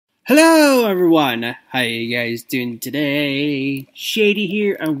Hello everyone, how you guys doing today? Shady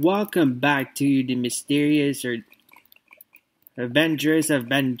here and welcome back to the mysterious or adventurous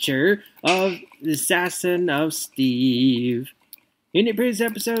adventure of the Assassin of Steve. In the previous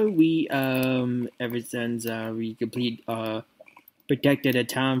episode, we ever since we protected a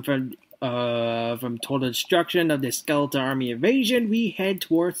town from total destruction of the skeleton army invasion, we head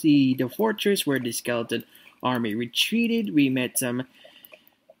towards the fortress where the skeleton army retreated. We met some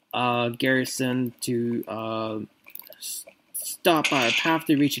garrison to stop our path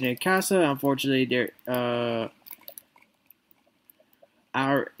to reaching the castle. Unfortunately,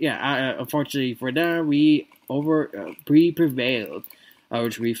 unfortunately for them, we prevailed,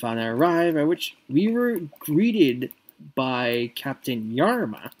 which we finally arrived, at which we were greeted by Captain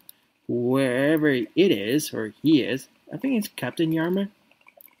Yarma, wherever it is, or he is. I think it's Captain Yarma.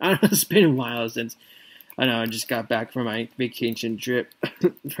 I don't know, it's been a while since. I know I just got back from my vacation trip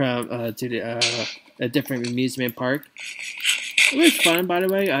from to a different amusement park. It was fun, by the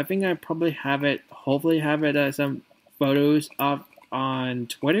way. I think I probably have it. Hopefully, have it some photos up on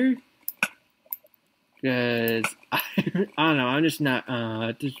Twitter. Because I don't know. I'm just not.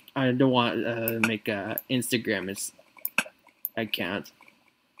 I don't want to make a Instagram account.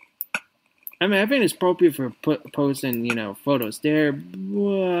 I mean, I think it's appropriate for posting, photos there,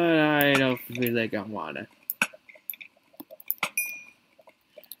 but I don't feel like I wanna.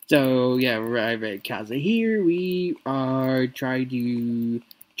 So yeah, we're arrived at Casa here. We are trying to.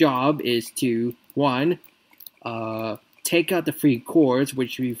 Job is to take out the 3 cores,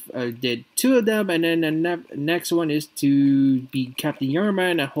 which we did 2 of them, and then the next one is to beat Captain Yarma,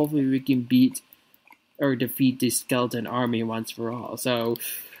 and hopefully we can beat or defeat the skeleton army once for all. So.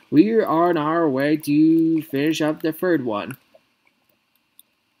 We are on our way to finish up the 3rd one.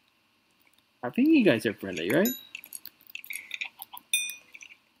 I think you guys are friendly, right?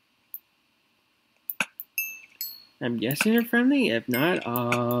 I'm guessing you're friendly. If not,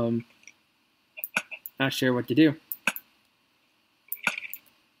 not sure what to do.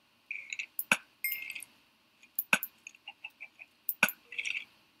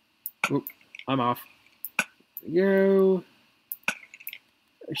 Oop, I'm off. There we go.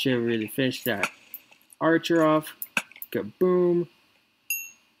 I should have really finished that archer off. Kaboom.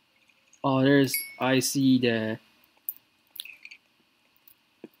 Oh, I see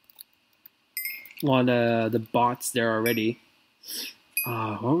one of the bots there already.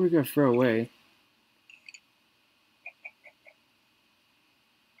 What are we gonna throw away?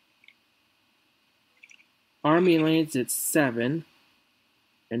 Army Lance at 7.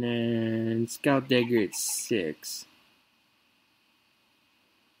 And then Scout Dagger at 6.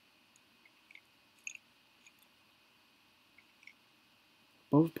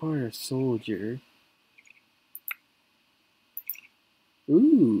 Both part of soldier.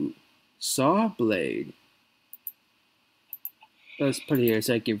 Ooh, saw blade. Let's put it here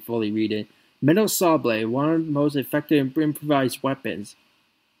so I can fully read it. Metal saw blade, one of the most effective improvised weapons.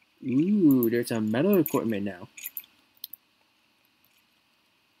 Ooh, there's some metal equipment now.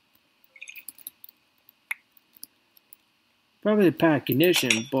 Probably the pack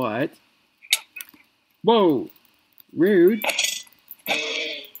condition, but whoa, rude.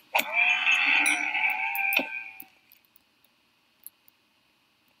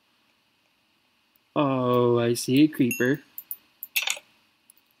 Oh, I see a creeper.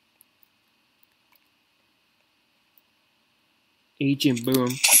 Agent Boom.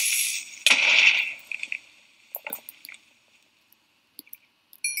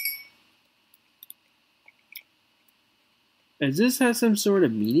 Does this have some sort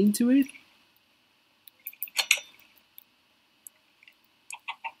of meaning to it?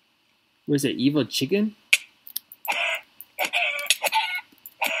 Was it evil chicken?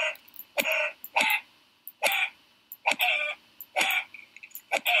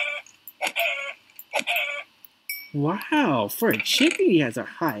 Wow, for a chicken, he has a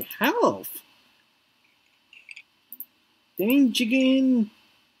high health. Dang, chicken.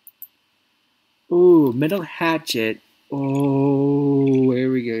 Ooh, metal hatchet. Oh,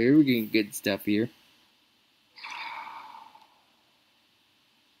 here we go. Here we're getting good stuff here.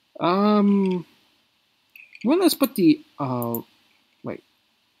 Well, let's put the, wait.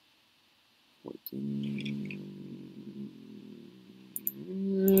 14.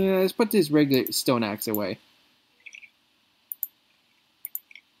 Let's put this regular stone axe away.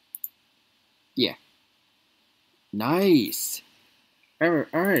 Yeah. Nice.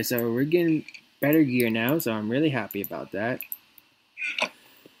 Alright, so we're getting better gear now, so I'm really happy about that.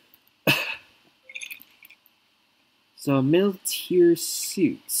 So, middle tier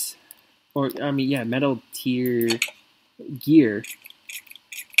suits. Or, I mean, yeah, metal tier gear.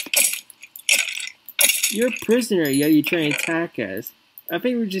 You're a prisoner, yet you try to attack us. I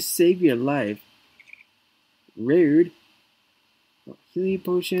think we just saved your life. Rude. Healing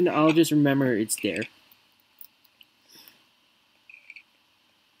potion, I'll just remember it's there.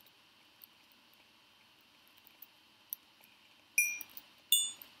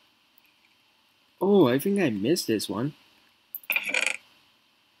 Oh, I think I missed this one.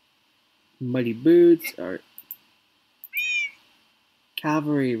 Muddy boots, or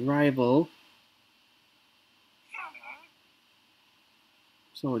cavalry rival.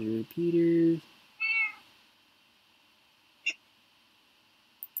 Soldier repeaters.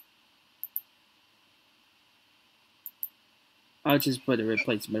 I'll just put a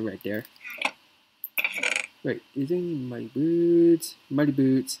replacement right there. Wait, is any muddy boots? Muddy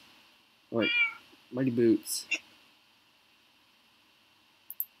boots. Wait, muddy boots.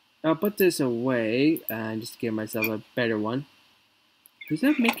 I'll put this away and just give myself a better one. Who's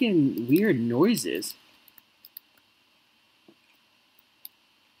that making weird noises?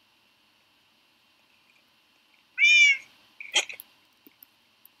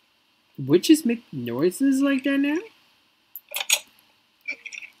 Witches make noises like that now?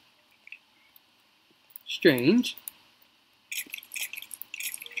 Strange.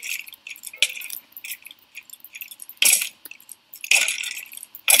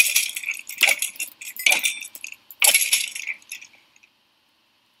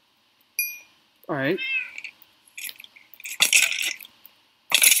 Alright.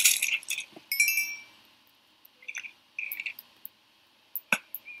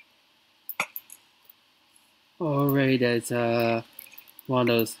 Alright, that's one of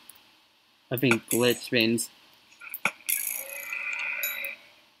those, I think, glitch spins.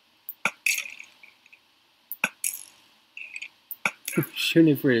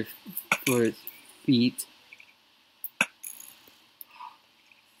 Shooting for his feet.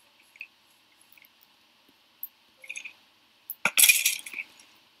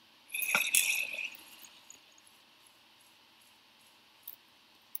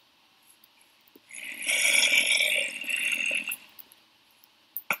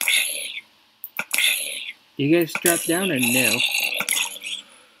 You guys strapped down or no?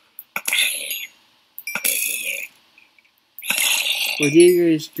 Or do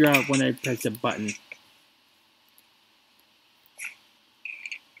you guys drop when I press a button?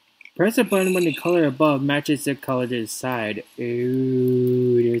 Press a button when the color above matches the color to the side.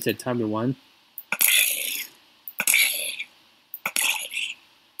 Ooh, there's a timer one.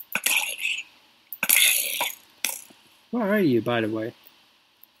 Where are you, by the way?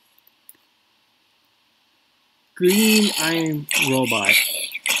 Green Iron Robot.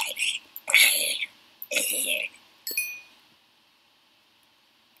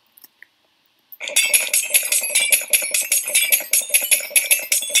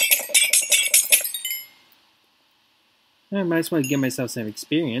 I might as well give myself some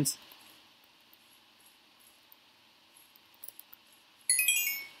experience.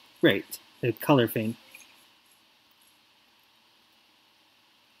 Great, the color thing.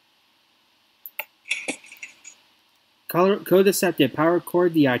 Code accepted. Power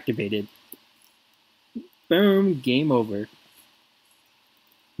cord deactivated. Boom. Game over.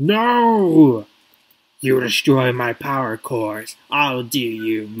 No! You destroy my power cores. I'll do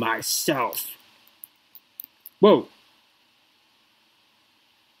you myself. Whoa.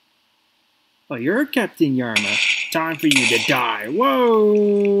 Oh, you're Captain Yarma. Time for you to die.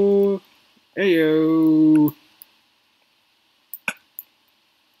 Whoa! Heyo!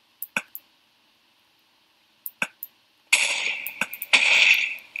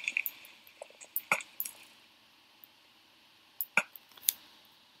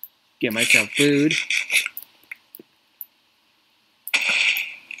 Get myself food.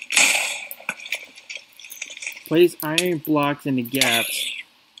 Place iron blocks in the gaps.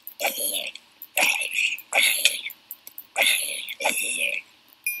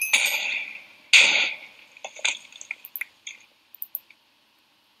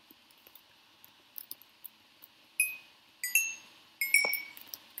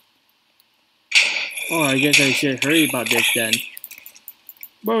 Oh, I guess I should hurry about this then.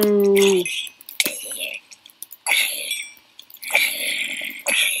 Whoa!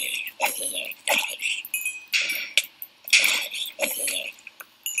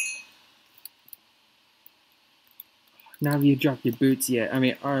 Now have you dropped your boots yet? I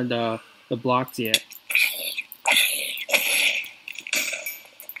mean, or the blocks yet?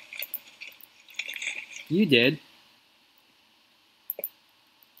 You did.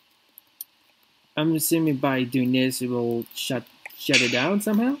 I'm assuming by doing this, it will shut it down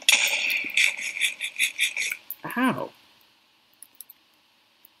somehow? How?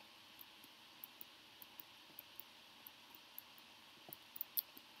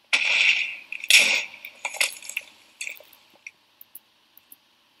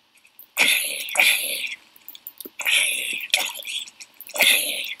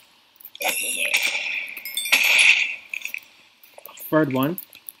 third one.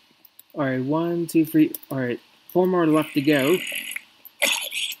 Alright, 1, 2, 3. Alright, 4 more left to go.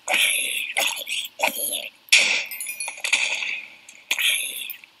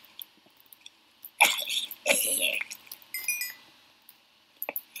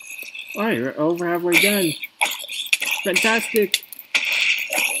 Alright, we're over halfway done. Fantastic.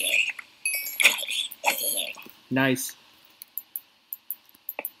 Nice.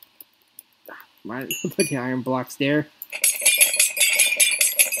 Put the iron blocks there.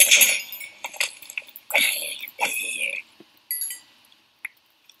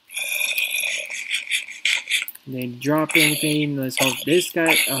 And then drop anything. Let's hope this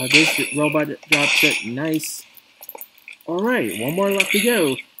guy, this robot drops it. Nice. Alright, 1 more left to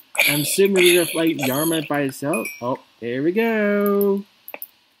go. I'm assuming we're gonna fight Yarma by itself. Oh, here we go.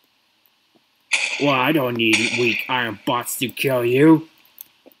 Well, I don't need weak iron bots to kill you.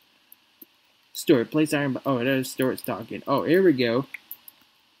 Stuart, place iron. Oh, that is Stuart's talking. Oh, here we go.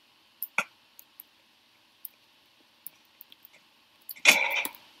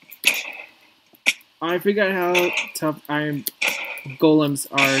 I forgot how tough iron golems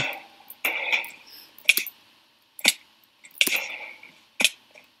are.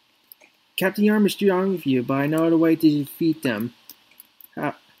 Captain Yarm is strong with you, but I know the way to defeat them.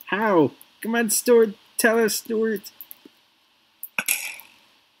 How? Come on, Stuart. Tell us, Stuart.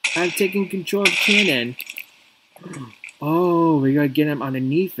 I'm taking control of the cannon. Oh, we gotta get him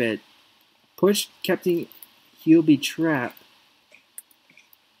underneath it. Push Captain. He'll be trapped.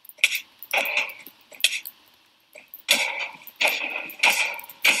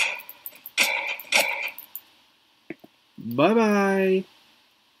 Bye-bye.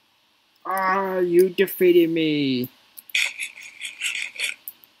 Ah, you defeated me.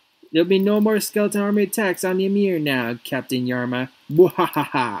 There'll be no more skeleton army attacks on the Emir now, Captain Yarma.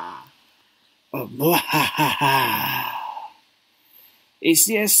 Mwahaha. Oh, mwahaha. It's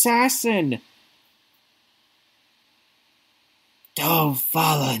the assassin. Don't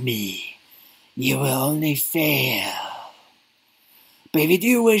follow me. You will only fail. But if you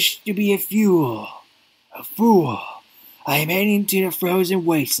do wish to be a fool, I am heading to the frozen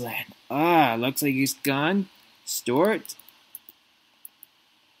wasteland. Ah, looks like he's gone. Stuart?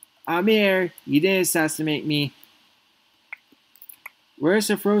 I'm here. You didn't assassinate me. Where's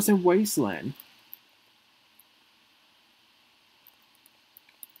the frozen wasteland?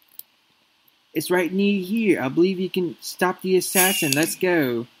 It's right near here. I believe you can stop the assassin. Let's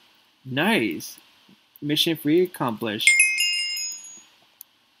go. Nice. Mission 3 accomplished.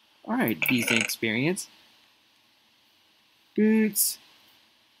 Alright, decent experience. Boots.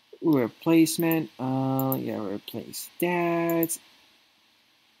 Ooh, replacement. Yeah, replace that.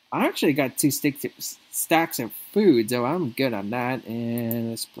 I actually got 2 stacks of food, so I'm good on that.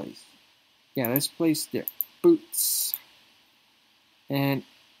 And let's place. Yeah, let's place the boots. And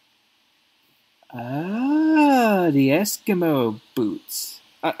the Eskimo boots.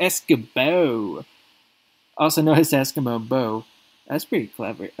 Eskimo. Also known as Eskimo bow. That's pretty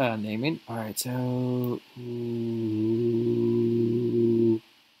clever naming. Alright, so. Ooh.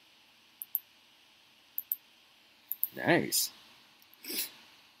 Nice.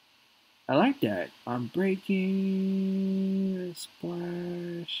 I like that. I'm breaking.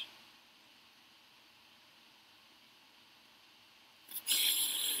 Splash.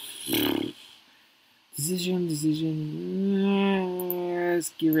 Decision. Let's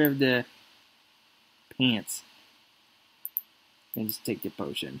get rid of the pants. And just take the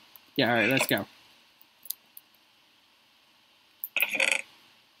potion. Yeah, alright, let's go.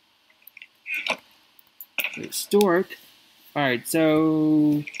 Wait, Stuart. Alright,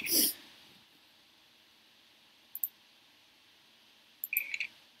 so.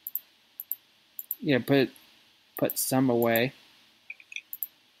 Yeah, put some away.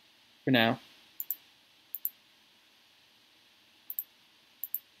 For now.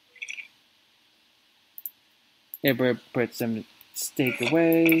 Yeah, but put some steak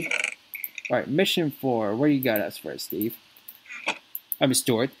away. Alright, mission 4. What do you got us for, Steve? I'm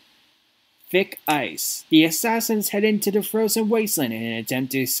Stuart. Thick ice. The assassins head into the frozen wasteland in an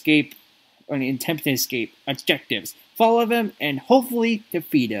attempt to escape. Objectives. Follow them and hopefully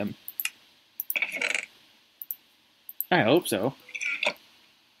defeat them. I hope so.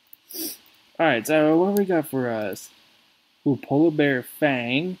 Alright, so what we got for us? Ooh, polar bear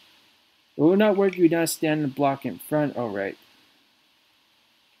fang. It will not work if you do not stand and block in front. Alright.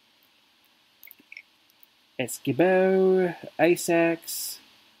 Eskimo, ice axe,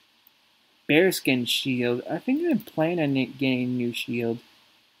 bearskin shield. I think I'm planning on getting a new shield.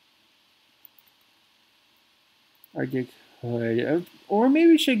 Arctic hood. Or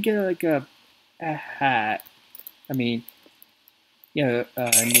maybe we should get like a hat. I mean, Yeah,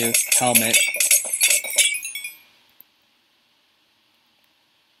 new helmet.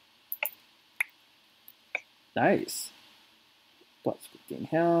 Nice. Plus 15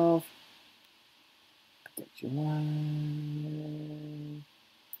 health. Protect your one.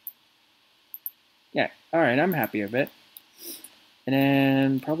 Yeah, alright, I'm happy with it. And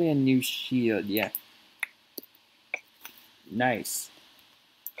then probably a new shield, yeah. Nice.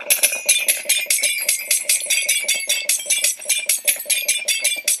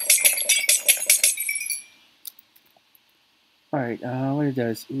 Alright, what it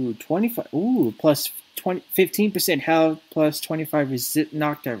does? Ooh, 25. Ooh, plus 20, 15% health, plus 25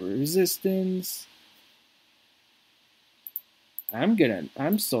 knockdown resistance.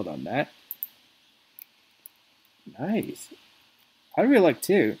 I'm sold on that. Nice. I really like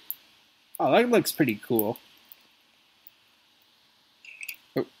too. Oh, that looks pretty cool.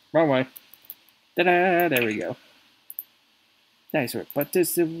 Oh, wrong way. Ta-da! There we go. Nice work. Put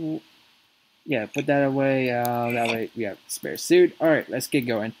this, yeah, put that away. That way we have spare suit. All right, let's get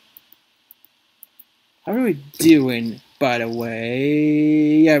going. How are we doing, by the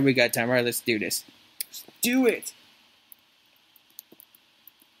way? Yeah, we got time. All right, let's do this. Let's do it.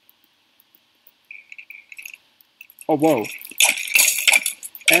 Oh, whoa.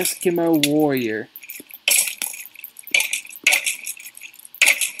 Eskimo warrior.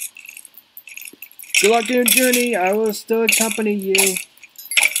 Good luck in your journey. I will still accompany you.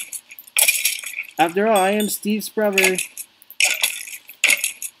 After all, I am Steve's brother.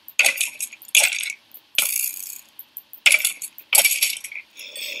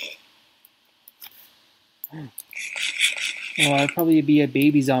 Oh, I'll probably be a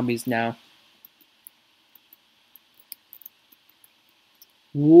baby zombies now.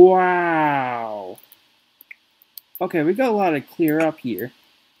 Wow. Okay, we got a lot to clear up here.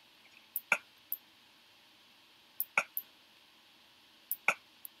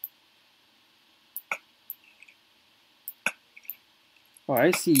 Oh,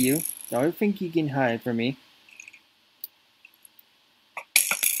 I see you. Don't think you can hide from me.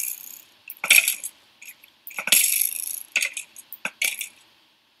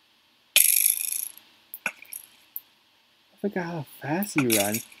 I forgot how fast you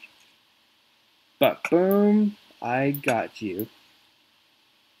run. But boom, I got you.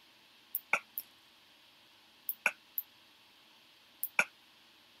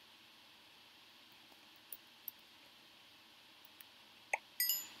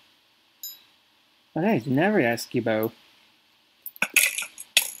 Oh, nice, never ask you about.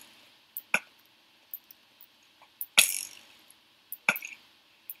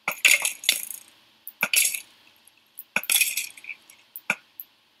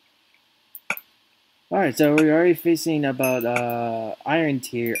 Alright, so we're already facing about iron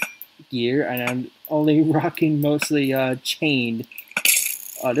tier gear, and I'm only rocking mostly chained.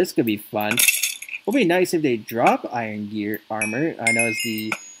 Oh, this could be fun. It'll be nice if they drop iron gear armor. I know it's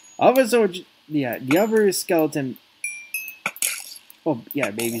the other soldier, yeah, the other skeleton. Oh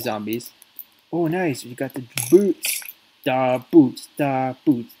yeah, baby zombies. Oh nice, you got the boots. Da boots, da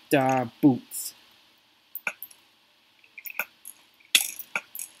boots, da boots.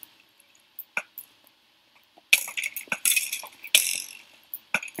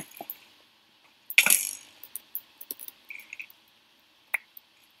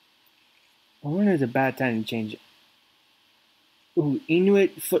 I wonder if it's a bad time to change it. Ooh,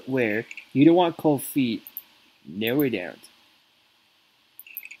 Inuit footwear. You don't want cold feet. No, we don't.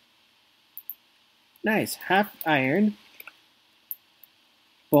 Nice, half iron.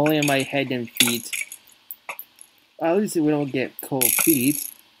 Only on my head and feet. Well, at least we don't get cold feet.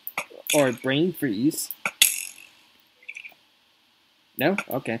 Or brain freeze. No?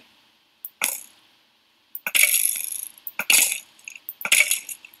 Okay.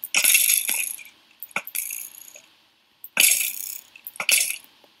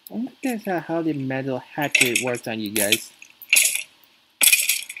 I wonder if that's how the metal hatchet works on you guys.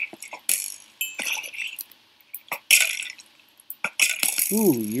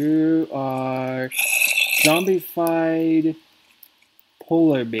 Ooh, you are zombified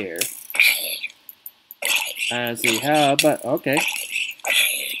polar bear. I don't see how, but okay.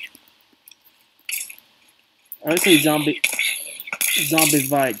 I would say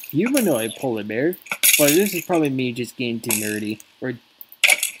zombified humanoid polar bear, but this is probably me just getting too nerdy. Or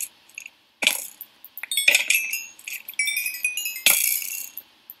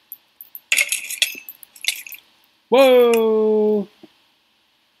whoa!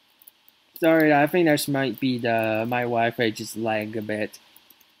 Sorry, I think that might be my Wi-Fi just lag a bit.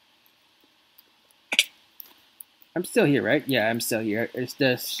 I'm still here, right? Yeah, I'm still here. It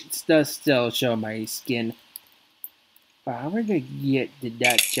does still show my skin. How am I gonna get to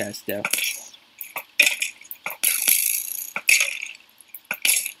that chest though?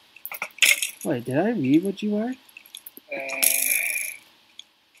 Wait, did I read what you are?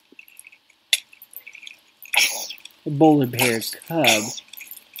 A polar bear cub.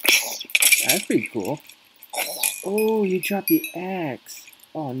 That's pretty cool. Oh, you dropped the axe.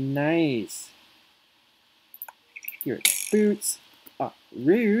 Oh, nice. Your boots. Oh,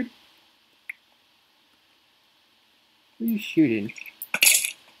 rude. Who are you shooting?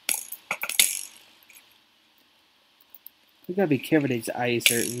 We gotta be careful, these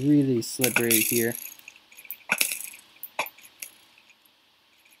ice are really slippery here.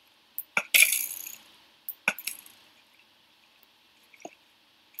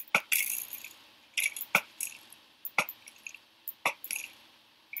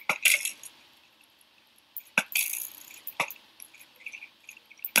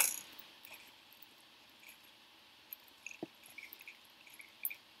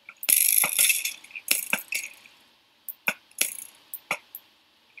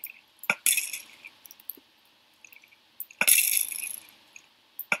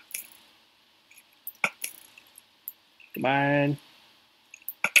 Come on.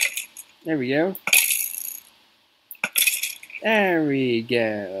 There we go. There we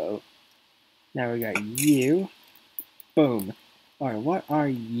go. Now we got you. Boom. Alright, what are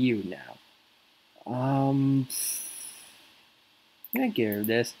you now? Can I get rid of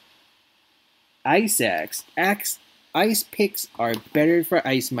this? Ice axe. Ice picks are better for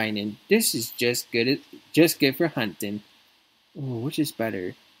ice mining. This is just good for hunting. Oh, which is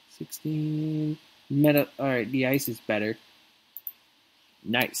better? 16 metal. Alright, the ice is better.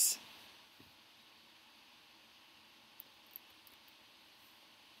 Nice.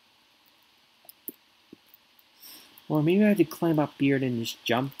 Or maybe I have to climb up here and just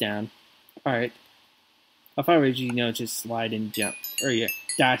jump down. Alright. I thought originally, just slide and jump. Or yeah,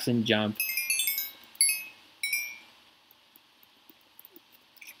 dash and jump.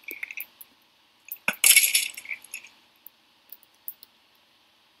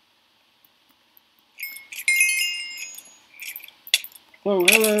 Whoa,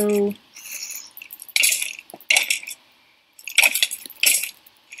 hello!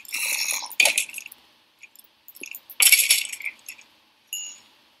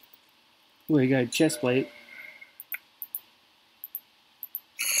 Ooh, we got a chest plate.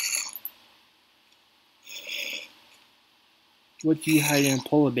 What do you hide in a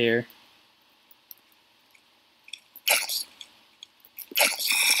polar bear?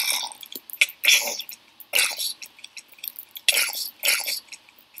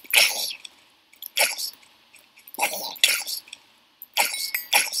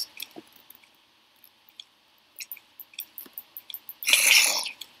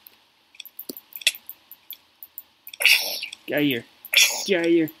 Get here. Get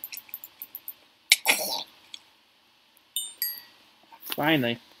here.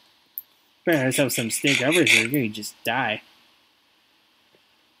 Finally. Better have some steak over here. You're gonna just die.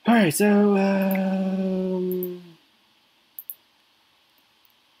 Alright, so,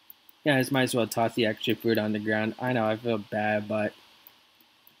 yeah, I just might as well toss the extra food on the ground. I know, I feel bad, but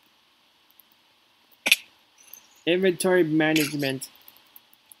inventory management.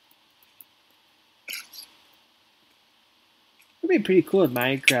 It'd be pretty cool if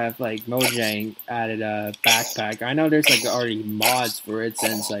Minecraft, like, Mojang added a backpack. I know there's, like, already mods for it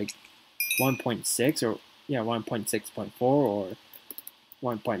since, like, 1.6 or, yeah, 1.6.4 or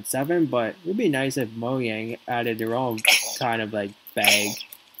 1.7, but it'd be nice if Mojang added their own kind of, like, bag.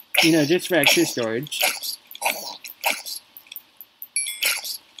 You know, just for extra storage.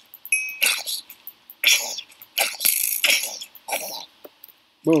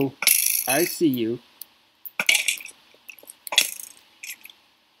 Whoa, I see you.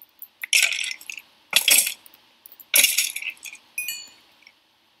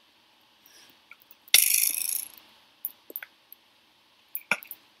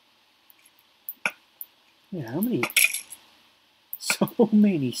 Yeah, how many? So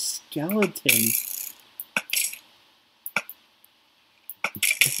many skeletons.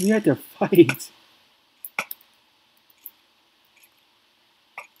 We had to fight.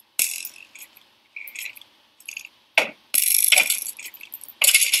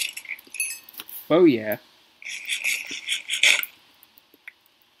 Oh yeah.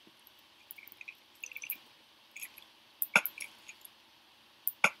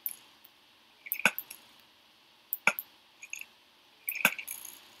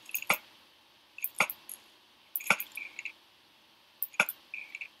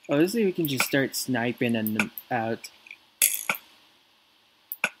 Oh, let's see if we can just start sniping them out.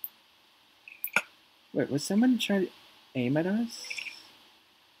 Wait, was someone trying to... aim at us?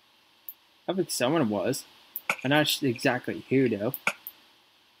 I think someone was. I'm not exactly who, though.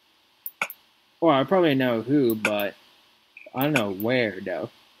 Well, I probably know who, but I don't know where, though.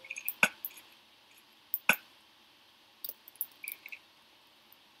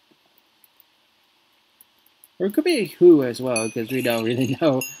 Or it could be who as well, because we don't really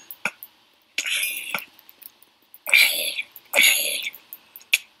know.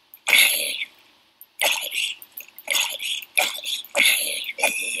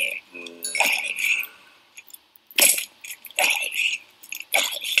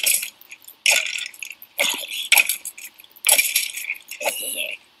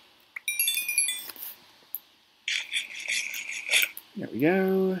 There we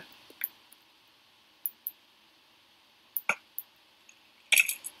go.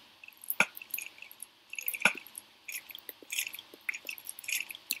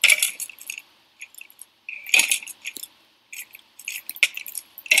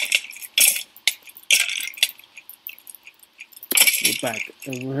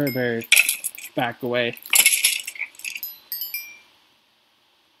 We're better back away.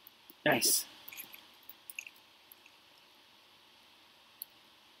 Nice.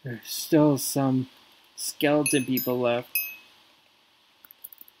 There's still some skeleton people left.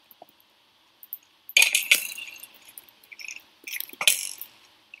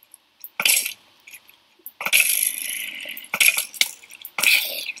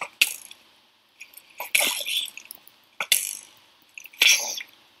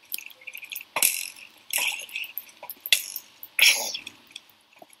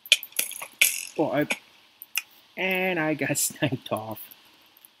 Oh, and I got sniped off.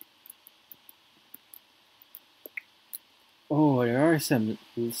 Oh, there are some,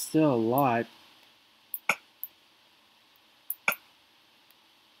 still a lot. I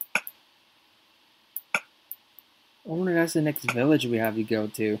wonder if that's the next village we have to go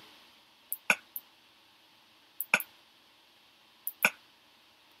to. I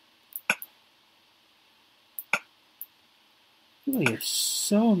feel like there's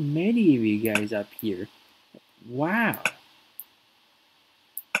so many of you guys up here. Wow.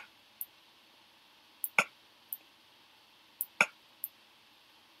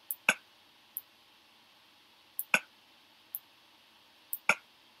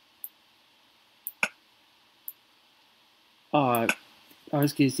 I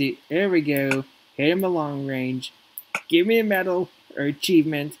was gonna see. There we go. Hit him a long range. Give me a medal or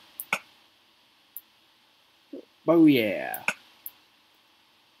achievement. Oh yeah.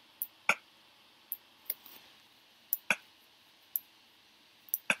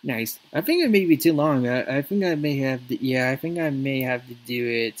 Nice. I think it may be too long. I think I may have to, yeah, I think I may have to do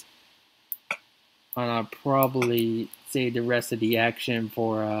it on probably save the rest of the action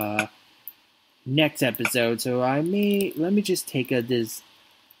for next episode. So let me just take this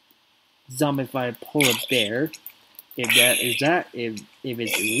zombified polar bear. If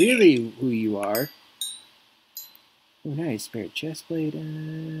it's really who you are. Oh nice, spirit chestplate.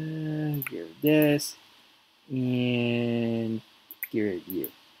 Get this. And get rid of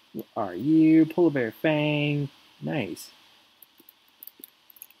you. Who are you? Polar bear fang. Nice.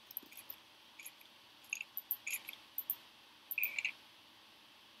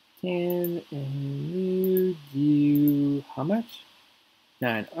 And you do how much?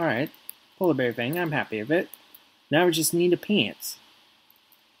 9. Alright. Polar bear fang, I'm happy with it. Now we just need the pants.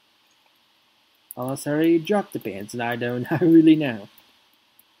 Unless I already dropped the pants and I don't really know.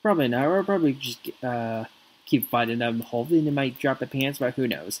 Probably not. Or probably just keep fighting them. Hopefully they might drop the pants, but who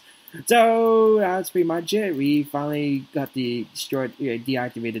knows. So that's pretty much it. We finally got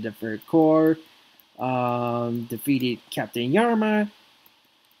deactivated the third core. Defeated Captain Yarma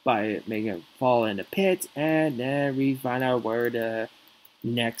by making him fall in the pit, and then we find out where the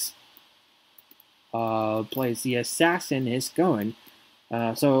next place the assassin is going.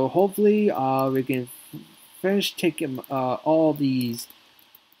 So hopefully we can finish taking all these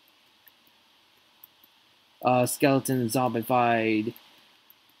skeleton zombified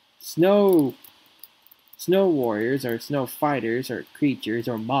snow warriors or snow fighters or creatures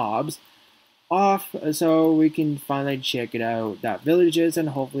or mobs off, so we can finally check it out that villages, and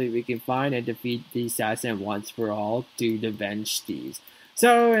hopefully we can find and defeat the assassin once for all to avenge these.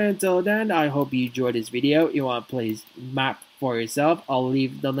 So until then, I hope you enjoyed this video. If you want to play map for yourself, I'll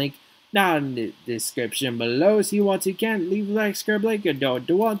leave the link down in the description below. So you want to, can leave a like, subscribe, like, or don't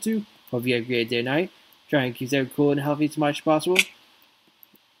want to. Hope you have a great day and night. Try and keep yourself cool and healthy as much as possible.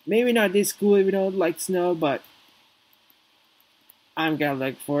 Maybe not this cool if you don't like snow, but I'm gonna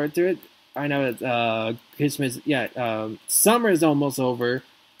look forward to it. I know it's Christmas, summer is almost over.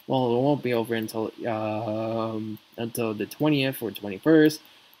 Well, it won't be over until the 20th or 21st.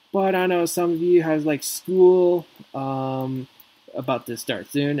 But I know some of you has like school about to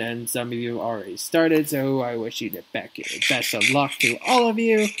start soon, and some of you already started. So I wish you the best of luck to all of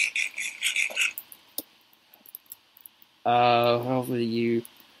you. Hopefully you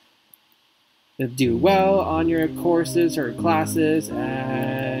do well on your courses or classes,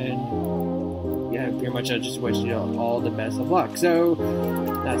 and yeah, pretty much I just wish you all the best of luck. So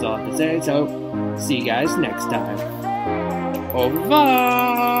that's all I have to say. So see you guys next time. Au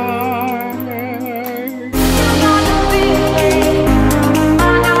revoir!